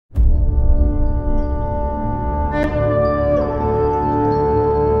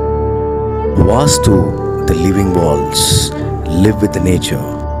Vastu, the living walls, live with nature.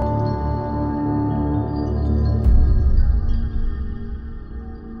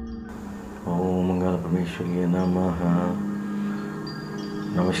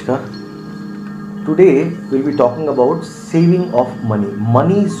 Namaskar. Today we'll be talking about saving of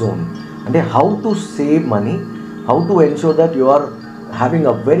money zone, and how to save money, how to ensure that you are having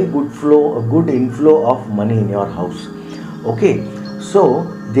a very good flow, a good inflow of money in your house. Okay, so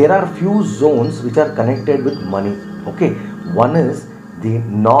there are few zones which are connected with money. Okay, one is the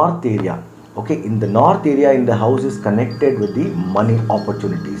north area. Okay, in the north area in the house is connected with the money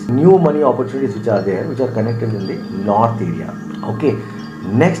opportunities, new money opportunities which are there, which are connected in the north area. Okay,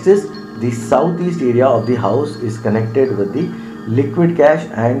 next is the southeast area of the house is connected with the liquid cash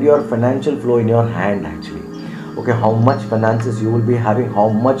and your financial flow in your hand actually. Okay, how much finances you will be having, how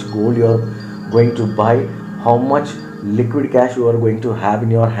much gold you are going to buy, how much liquid cash you are going to have in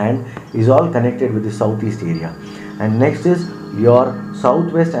your hand is all connected with the southeast area. And next is your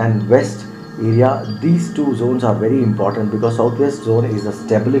southwest and west area. These two zones are very important because southwest zone is the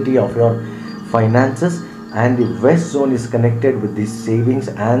stability of your finances, and the west zone is connected with the savings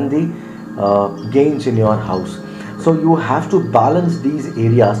and the gains in your house. So you have to balance these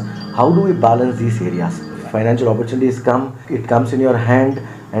areas. How do we balance these areas? Financial opportunities come, it comes in your hand,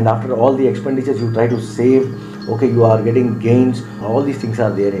 and after all the expenditures you try to save. Okay, you are getting gains. All these things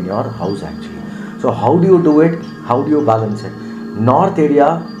are there in your house actually. So how do you do it? How do you balance it? North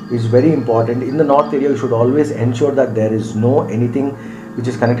area is very important. In the north area you should always ensure that there is no anything which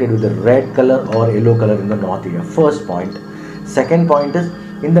is connected with the red color or yellow color in the north area. First point. Second point is,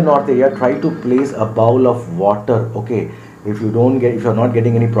 in the north area try to place a bowl of water. Okay, if you're not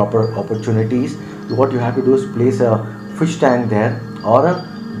getting any proper opportunities, what you have to do is place a fish tank there or a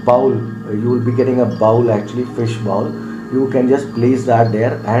bowl. You will be getting a bowl actually, fish bowl. You can just place that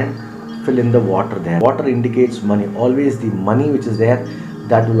there and fill in the water there. Water indicates money. Always the money which is there,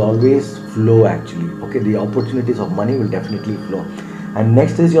 that will always flow actually. Okay, the opportunities of money will definitely flow. And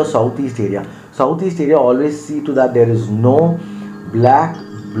next is your southeast area. Southeast area, always see to that there is no black,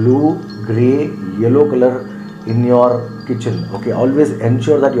 blue, gray, yellow color in your kitchen. Okay, always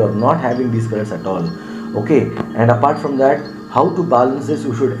ensure that you are not having these colors at all. Okay, and apart from that, how to balance this?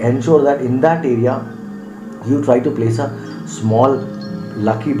 You should ensure that in that area you try to place a small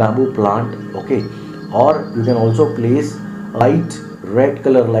lucky bamboo plant. Okay, or you can also place light, red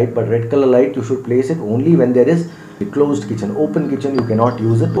color light, but red color light you should place it only when there is a closed kitchen. Open kitchen you cannot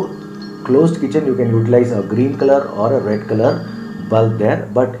use it. Closed kitchen you can utilize a green color or a red color bulb there,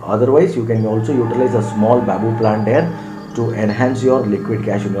 but otherwise you can also utilize a small bamboo plant there to enhance your liquid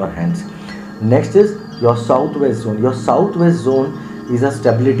cash in your hands. Next is your southwest zone. Your southwest zone is a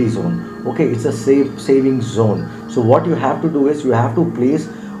stability zone. Okay, it's a saving zone. So what you have to do is you have to place a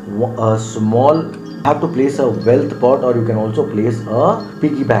wealth pot, or you can also place a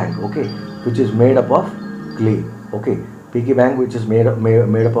piggy bank. Okay, which is made up of clay. Okay, piggy bank which is made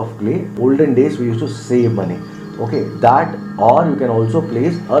up of clay. Olden days we used to save money. Okay, that, or you can also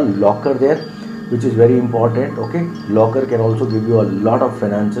place a locker there, which is very important. Okay, locker can also give you a lot of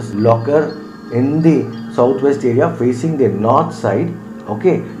finances. Locker in the southwest area facing the north side.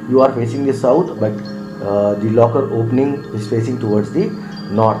 Okay, you are facing the south, but the locker opening is facing towards the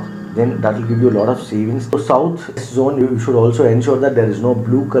north, then that will give you a lot of savings. So south zone, you should also ensure that there is no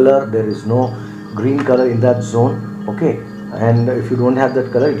blue color, there is no green color in that zone. Okay, and if you don't have that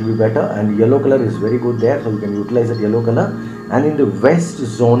color, it will be better. And yellow color is very good there, so you can utilize that yellow color. And in the west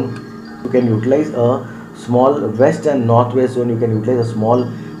zone, you can utilize a small west and northwest zone. You can utilize a small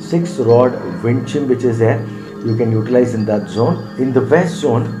 6-rod wind chime which is there. You can utilize in that zone. In the west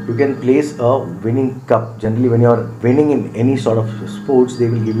zone, you can place a winning cup. Generally, when you are winning in any sort of sports, they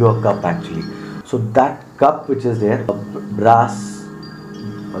will give you a cup actually. So that cup which is there, a brass,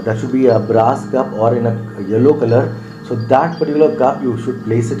 that should be a brass cup or in a yellow color. So that particular cup you should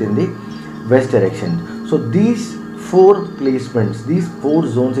place it in the west direction. So these 4 placements, these 4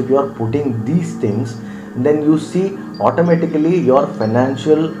 zones, if you are putting these things, then you see automatically your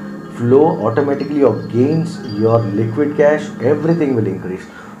financial flow, automatically your gains, your liquid cash, everything will increase.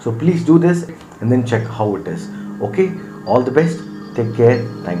 So please do this and then check how it is. Okay, all the best, take care,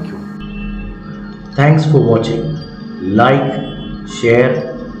 thank you. Thanks for watching. Like,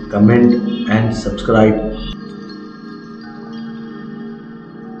 share, comment and subscribe